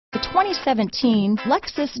2017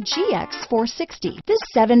 Lexus GX 460. This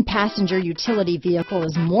 7-passenger utility vehicle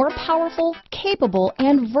is more powerful, capable,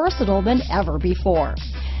 and versatile than ever before.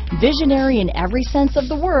 Visionary in every sense of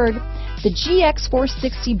the word, the GX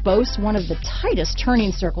 460 boasts one of the tightest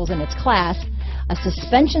turning circles in its class, a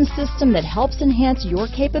suspension system that helps enhance your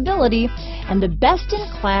capability, and the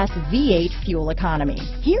best-in-class V8 fuel economy.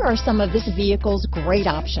 Here are some of this vehicle's great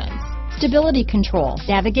options: stability control,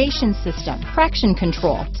 navigation system, traction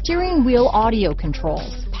control, steering wheel audio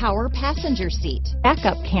controls, power passenger seat,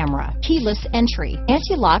 backup camera, keyless entry,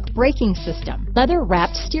 anti-lock braking system,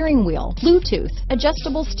 leather-wrapped steering wheel, Bluetooth,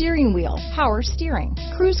 adjustable steering wheel, power steering,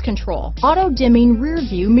 cruise control, auto-dimming rear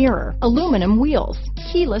view mirror, aluminum wheels,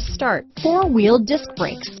 keyless start, 4-wheel disc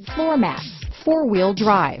brakes, floor mats, 4-wheel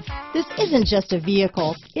drive. This isn't just a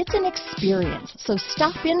vehicle, it's an experience, so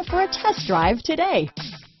stop in for a test drive today.